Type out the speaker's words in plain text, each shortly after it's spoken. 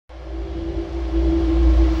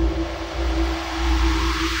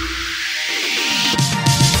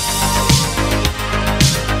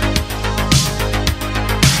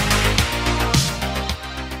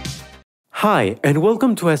Hi, and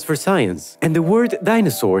welcome to As for Science. And the word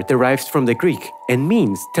dinosaur derives from the Greek and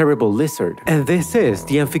means terrible lizard. And this is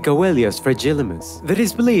the Amphicoelias fragilimus, that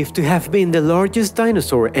is believed to have been the largest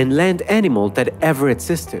dinosaur and land animal that ever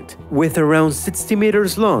existed, with around 60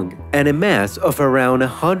 meters long and a mass of around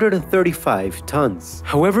 135 tons.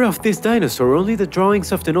 However, of this dinosaur, only the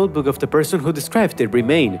drawings of the notebook of the person who described it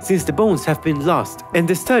remain, since the bones have been lost, and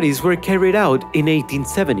the studies were carried out in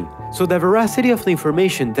 1870. So the veracity of the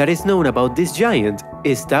information that is known about this giant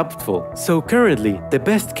is doubtful. So currently, the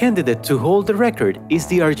best candidate to hold the record is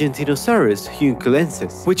the Argentinosaurus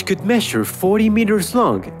hunculensis, which could measure 40 meters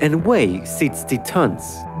long and weigh 60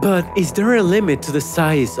 tons. But is there a limit to the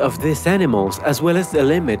size of these animals as well as a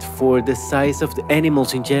limit for the size of the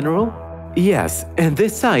animals in general? Yes, and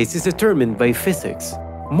this size is determined by physics.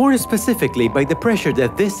 More specifically by the pressure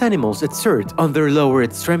that these animals exert on their lower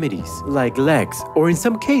extremities, like legs, or in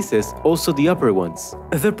some cases, also the upper ones.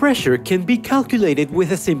 The pressure can be calculated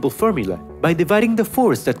with a simple formula, by dividing the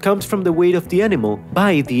force that comes from the weight of the animal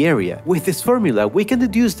by the area. With this formula, we can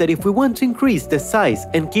deduce that if we want to increase the size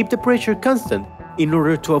and keep the pressure constant in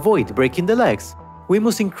order to avoid breaking the legs, we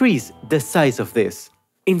must increase the size of this.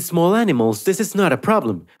 In small animals, this is not a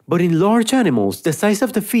problem, but in large animals, the size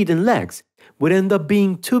of the feet and legs would end up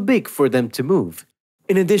being too big for them to move.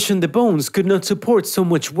 In addition, the bones could not support so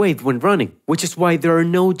much weight when running, which is why there are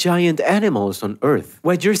no giant animals on Earth.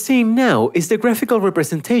 What you're seeing now is the graphical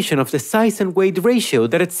representation of the size and weight ratio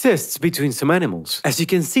that exists between some animals. As you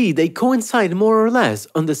can see, they coincide more or less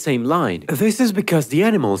on the same line. This is because the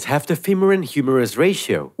animals have the femur and humerus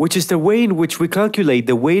ratio, which is the way in which we calculate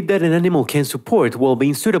the weight that an animal can support while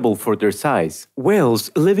being suitable for their size.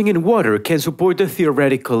 Whales living in water can support the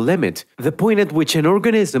theoretical limit, the point at which an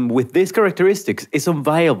organism with these characteristics is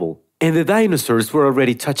unviable, and the dinosaurs were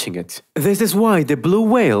already touching it. This is why the blue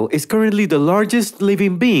whale is currently the largest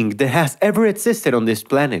living being that has ever existed on this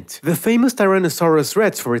planet. The famous Tyrannosaurus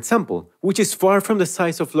rex, for example, which is far from the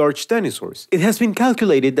size of large dinosaurs. It has been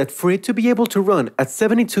calculated that for it to be able to run at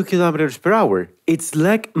 72 kilometers per hour, its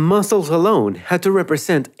leg muscles alone had to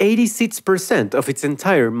represent 86% of its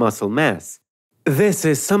entire muscle mass. This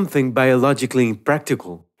is something biologically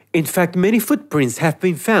impractical. In fact, many footprints have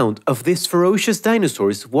been found of these ferocious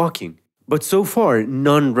dinosaurs walking, but so far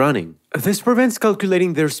none running. This prevents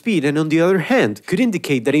calculating their speed and on the other hand could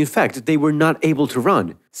indicate that in fact they were not able to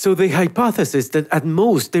run. So the hypothesis that at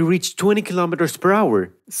most they reach 20 kilometers per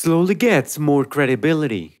hour slowly gets more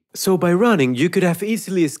credibility. So by running you could have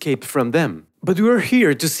easily escaped from them. But we are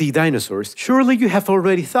here to see dinosaurs. Surely you have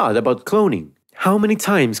already thought about cloning. How many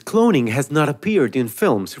times cloning has not appeared in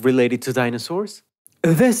films related to dinosaurs?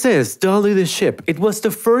 This is Dolly the sheep. It was the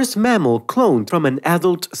first mammal cloned from an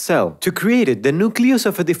adult cell. To create it, the nucleus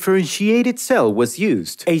of a differentiated cell was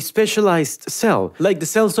used, a specialized cell, like the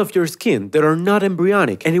cells of your skin that are not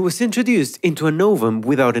embryonic, and it was introduced into an ovum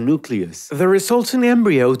without a nucleus. The resulting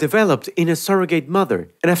embryo developed in a surrogate mother,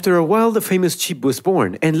 and after a while the famous sheep was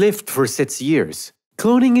born and lived for 6 years.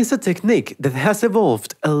 Cloning is a technique that has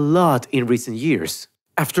evolved a lot in recent years.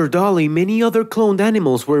 After Dolly, many other cloned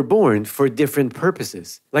animals were born for different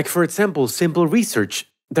purposes, like for example simple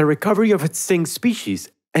research, the recovery of extinct species,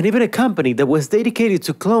 and even a company that was dedicated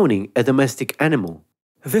to cloning a domestic animal.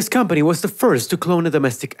 This company was the first to clone a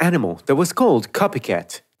domestic animal that was called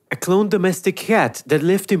Copycat, a cloned domestic cat that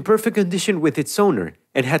lived in perfect condition with its owner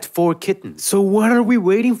and had 4 kittens. So what are we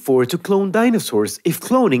waiting for to clone dinosaurs if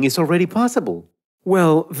cloning is already possible?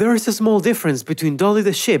 Well, there is a small difference between Dolly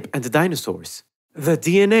the sheep and the dinosaurs. The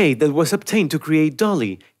DNA that was obtained to create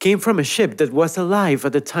Dolly came from a sheep that was alive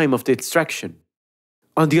at the time of the extraction.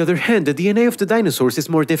 On the other hand, the DNA of the dinosaurs is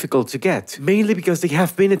more difficult to get, mainly because they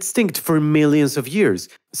have been extinct for millions of years,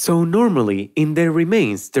 so normally in their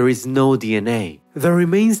remains there is no DNA. The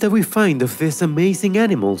remains that we find of these amazing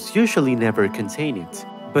animals usually never contain it.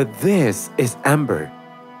 But this is amber.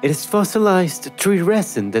 It is fossilized tree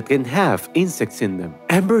resin that can have insects in them.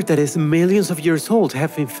 Amber that is millions of years old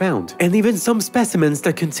have been found, and even some specimens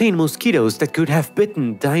that contain mosquitoes that could have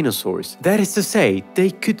bitten dinosaurs. That is to say, they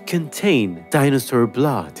could contain dinosaur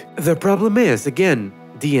blood. The problem is, again,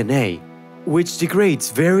 DNA, which degrades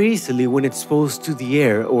very easily when exposed to the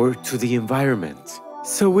air or to the environment.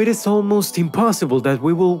 So it is almost impossible that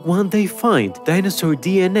we will one day find dinosaur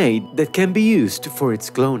DNA that can be used for its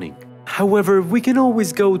cloning. However, we can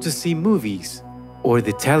always go to see movies or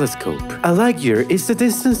the telescope. A light year is the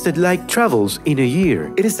distance that light travels in a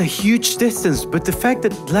year. It is a huge distance, but the fact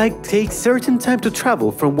that light takes certain time to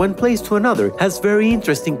travel from one place to another has very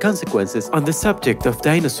interesting consequences on the subject of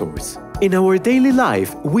dinosaurs. In our daily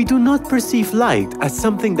life, we do not perceive light as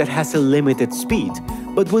something that has a limited speed,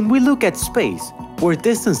 but when we look at space, where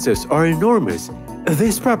distances are enormous,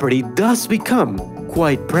 this property does become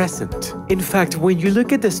quite present. In fact, when you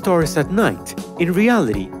look at the stars at night, in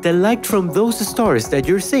reality, the light from those stars that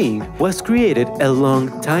you're seeing was created a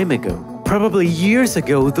long time ago. Probably years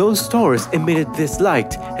ago, those stars emitted this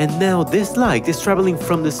light, and now this light is traveling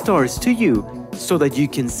from the stars to you so that you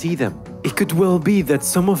can see them. It could well be that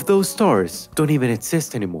some of those stars don't even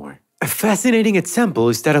exist anymore. A fascinating example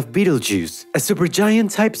is that of Betelgeuse, a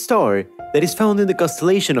supergiant type star that is found in the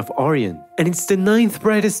constellation of Orion, and it's the 9th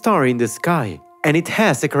brightest star in the sky, and it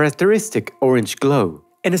has a characteristic orange glow.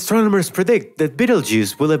 And astronomers predict that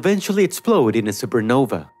Betelgeuse will eventually explode in a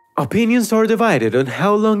supernova. Opinions are divided on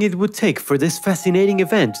how long it would take for this fascinating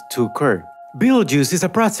event to occur. Betelgeuse is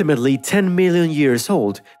approximately 10 million years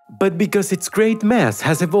old, but because its great mass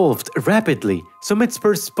has evolved rapidly, some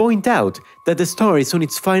experts point out that the star is on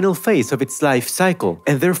its final phase of its life cycle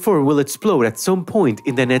and therefore will explode at some point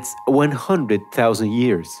in the next 100,000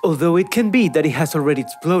 years. Although it can be that it has already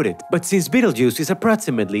exploded, but since Betelgeuse is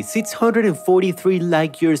approximately 643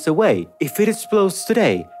 light-years away, if it explodes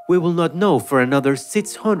today, we will not know for another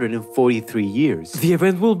 643 years. The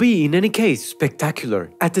event will be, in any case,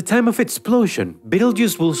 spectacular. At the time of explosion,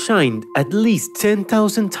 Betelgeuse will shine at least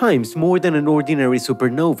 10,000 times more than an ordinary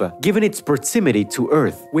supernova, given its proximity to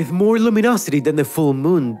Earth. With more luminosity than the full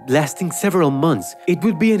moon, lasting several months, it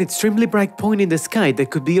would be an extremely bright point in the sky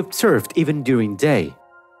that could be observed even during day.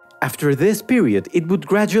 After this period, it would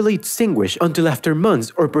gradually extinguish until after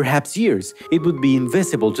months or perhaps years, it would be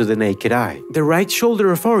invisible to the naked eye. The right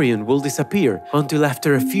shoulder of Orion will disappear until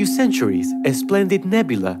after a few centuries, a splendid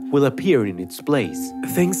nebula will appear in its place.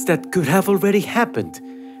 Things that could have already happened,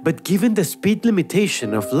 but given the speed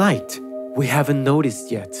limitation of light, we haven't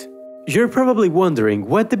noticed yet. You're probably wondering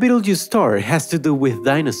what the Betelgeuse star has to do with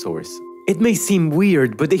dinosaurs. It may seem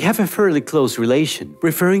weird, but they have a fairly close relation,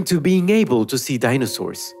 referring to being able to see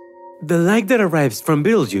dinosaurs. The light that arrives from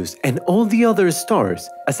Betelgeuse and all the other stars,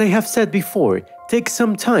 as I have said before, takes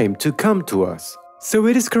some time to come to us. So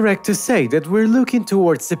it is correct to say that we're looking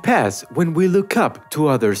towards the past when we look up to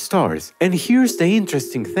other stars. And here's the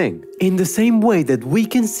interesting thing. In the same way that we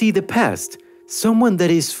can see the past, someone that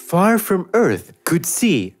is far from Earth could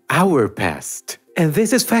see our past. And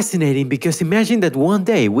this is fascinating because imagine that one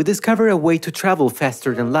day we discover a way to travel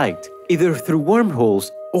faster than light, either through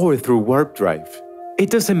wormholes or through warp drive. It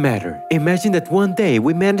doesn't matter. Imagine that one day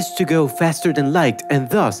we managed to go faster than light and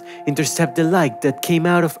thus intercept the light that came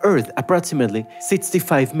out of Earth approximately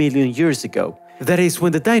 65 million years ago. That is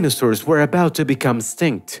when the dinosaurs were about to become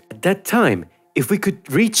extinct. At that time, if we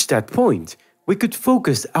could reach that point, we could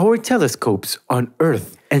focus our telescopes on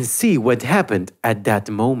Earth and see what happened at that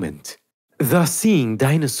moment, thus seeing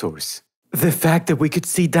dinosaurs. The fact that we could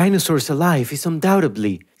see dinosaurs alive is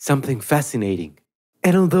undoubtedly something fascinating.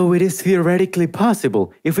 And although it is theoretically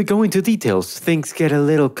possible, if we go into details, things get a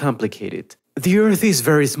little complicated. The Earth is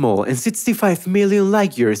very small and 65 million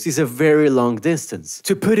light-years is a very long distance.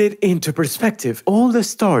 To put it into perspective, all the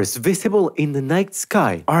stars visible in the night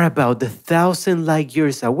sky are about 1,000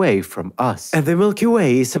 light-years away from us. And the Milky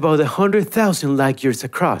Way is about 100,000 light-years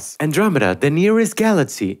across. Andromeda, the nearest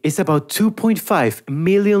galaxy, is about 2.5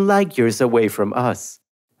 million light-years away from us.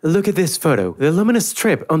 Look at this photo. The luminous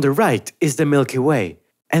strip on the right is the Milky Way,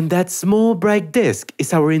 and that small bright disk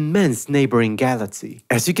is our immense neighboring galaxy.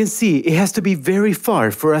 As you can see, it has to be very far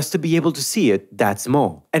for us to be able to see it that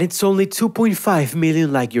small, and it's only 2.5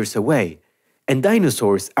 million light-years away, and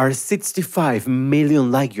dinosaurs are 65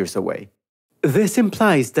 million light-years away. This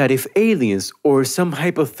implies that if aliens or some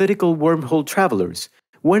hypothetical wormhole travelers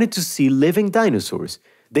wanted to see living dinosaurs,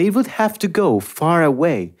 they would have to go far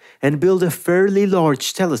away and build a fairly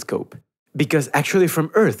large telescope. Because actually from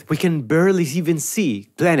Earth, we can barely even see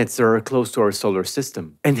planets that are close to our solar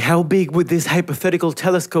system. And how big would this hypothetical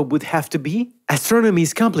telescope would have to be? Astronomy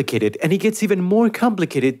is complicated, and it gets even more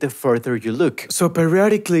complicated the further you look. So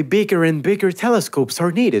periodically bigger and bigger telescopes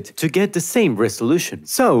are needed to get the same resolution.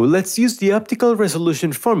 So let's use the optical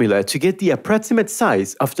resolution formula to get the approximate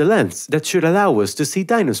size of the lens that should allow us to see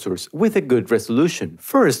dinosaurs with a good resolution.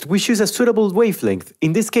 First, we choose a suitable wavelength,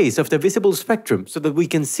 in this case of the visible spectrum, so that we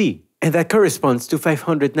can see. And that corresponds to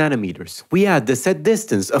 500 nanometers. We add the set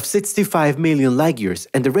distance of 65 million light-years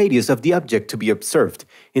and the radius of the object to be observed,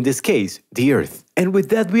 in this case, the Earth. And with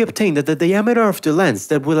that we obtain that the diameter of the lens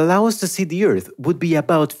that will allow us to see the Earth would be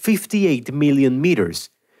about 58 million meters,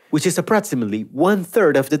 which is approximately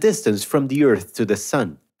 1/3 of the distance from the Earth to the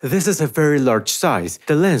Sun. This is a very large size.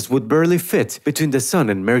 The lens would barely fit between the Sun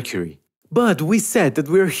and Mercury. But we said that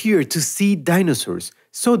we're here to see dinosaurs,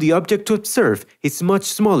 so the object to observe is much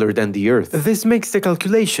smaller than the Earth. This makes the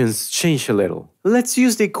calculations change a little. Let's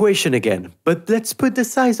use the equation again, but let's put the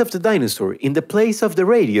size of the dinosaur in the place of the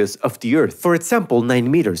radius of the Earth. For example,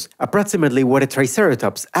 9 meters, approximately what a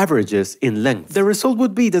Triceratops averages in length. The result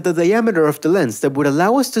would be that the diameter of the lens that would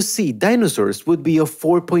allow us to see dinosaurs would be of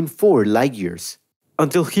 4.4 light years.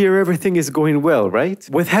 Until here, everything is going well, right?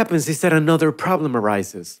 What happens is that another problem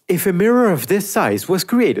arises. If a mirror of this size was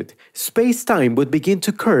created, space-time would begin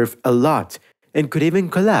to curve a lot and could even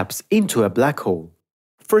collapse into a black hole.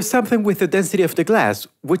 For something with the density of the glass,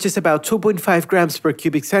 which is about 2.5 grams per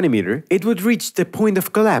cubic centimeter, it would reach the point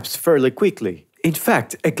of collapse fairly quickly. In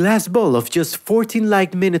fact, a glass ball of just 14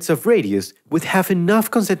 light minutes of radius would have enough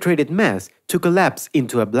concentrated mass to collapse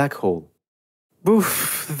into a black hole.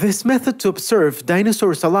 Oof, this method to observe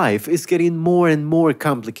dinosaurs alive is getting more and more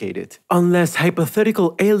complicated. Unless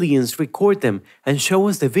hypothetical aliens record them and show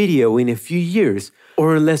us the video in a few years,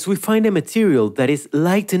 or unless we find a material that is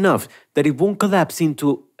light enough that it won't collapse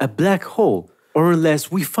into a black hole, or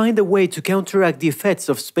unless we find a way to counteract the effects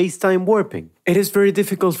of space-time warping, it is very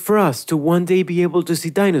difficult for us to one day be able to see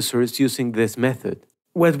dinosaurs using this method.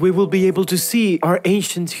 What we will be able to see are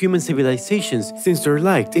ancient human civilizations, since their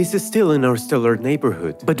light is still in our stellar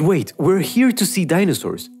neighborhood. But wait, we're here to see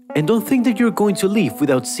dinosaurs, and don't think that you're going to leave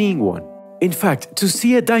without seeing one. In fact, to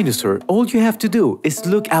see a dinosaur, all you have to do is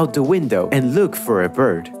look out the window and look for a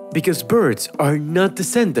bird. Because birds are not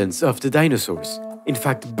descendants of the dinosaurs. In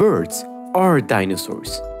fact, birds are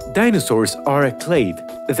dinosaurs. Dinosaurs are a clade,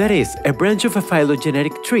 that is, a branch of a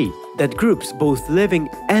phylogenetic tree that groups both living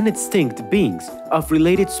and extinct beings of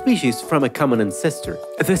related species from a common ancestor.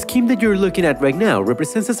 The scheme that you're looking at right now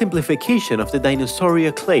represents a simplification of the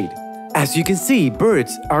Dinosauria clade. As you can see,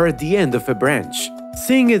 birds are at the end of a branch.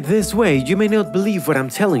 Seeing it this way, you may not believe what I'm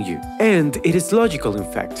telling you. And it is logical, in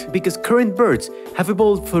fact, because current birds have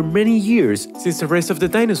evolved for many years since the rest of the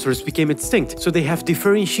dinosaurs became extinct, so they have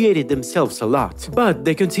differentiated themselves a lot. But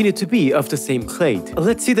they continue to be of the same clade.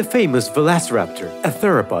 Let's see the famous Velociraptor, a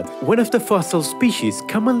theropod, one of the fossil species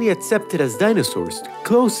commonly accepted as dinosaurs,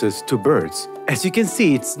 closest to birds. As you can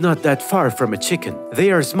see, it's not that far from a chicken.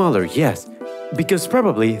 They are smaller, yes, because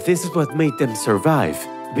probably this is what made them survive.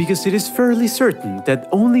 Because it is fairly certain that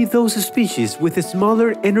only those species with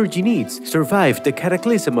smaller energy needs survived the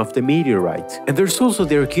cataclysm of the meteorite. And there's also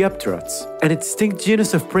the Archaeopteryx, an extinct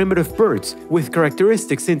genus of primitive birds with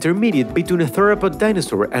characteristics intermediate between a theropod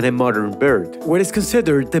dinosaur and a modern bird. What is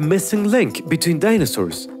considered the missing link between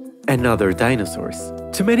dinosaurs and other dinosaurs.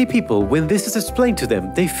 To many people, when this is explained to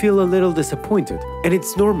them, they feel a little disappointed. And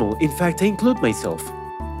it's normal, in fact I include myself.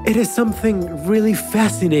 It is something really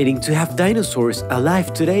fascinating to have dinosaurs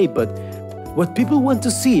alive today, but what people want to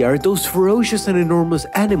see are those ferocious and enormous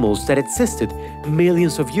animals that existed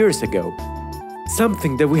millions of years ago.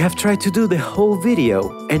 Something that we have tried to do the whole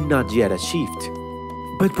video and not yet achieved.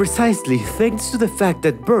 But precisely thanks to the fact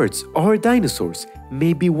that birds are dinosaurs,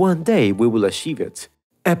 maybe one day we will achieve it.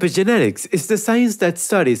 Epigenetics is the science that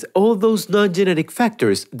studies all those non-genetic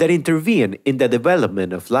factors that intervene in the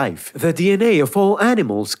development of life. The DNA of all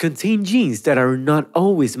animals contain genes that are not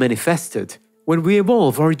always manifested. When we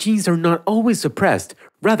evolve, our genes are not always suppressed,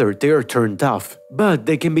 rather they are turned off, but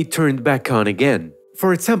they can be turned back on again.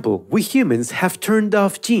 For example, we humans have turned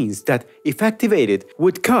off genes that, if activated,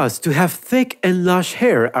 would cause to have thick and lush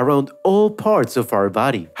hair around all parts of our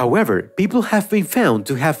body. However, people have been found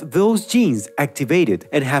to have those genes activated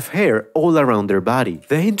and have hair all around their body.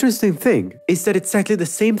 The interesting thing is that exactly the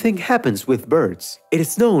same thing happens with birds. It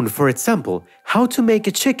is known, for example, how to make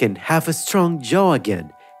a chicken have a strong jaw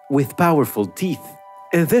again, with powerful teeth.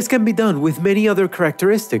 And this can be done with many other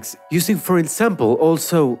characteristics, using for example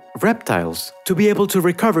also reptiles, to be able to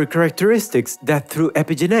recover characteristics that through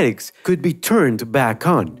epigenetics could be turned back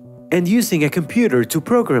on. And using a computer to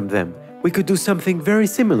program them, we could do something very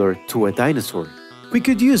similar to a dinosaur. We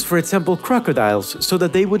could use for example crocodiles so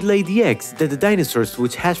that they would lay the eggs that the dinosaurs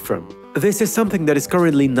would hatch from. This is something that is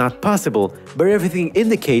currently not possible, but everything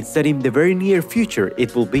indicates that in the very near future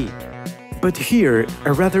it will be. But here,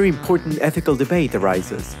 a rather important ethical debate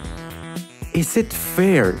arises. Is it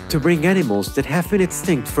fair to bring animals that have been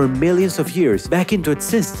extinct for millions of years back into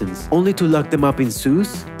existence only to lock them up in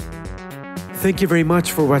zoos? Thank you very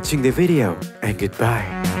much for watching the video, and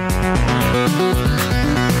goodbye.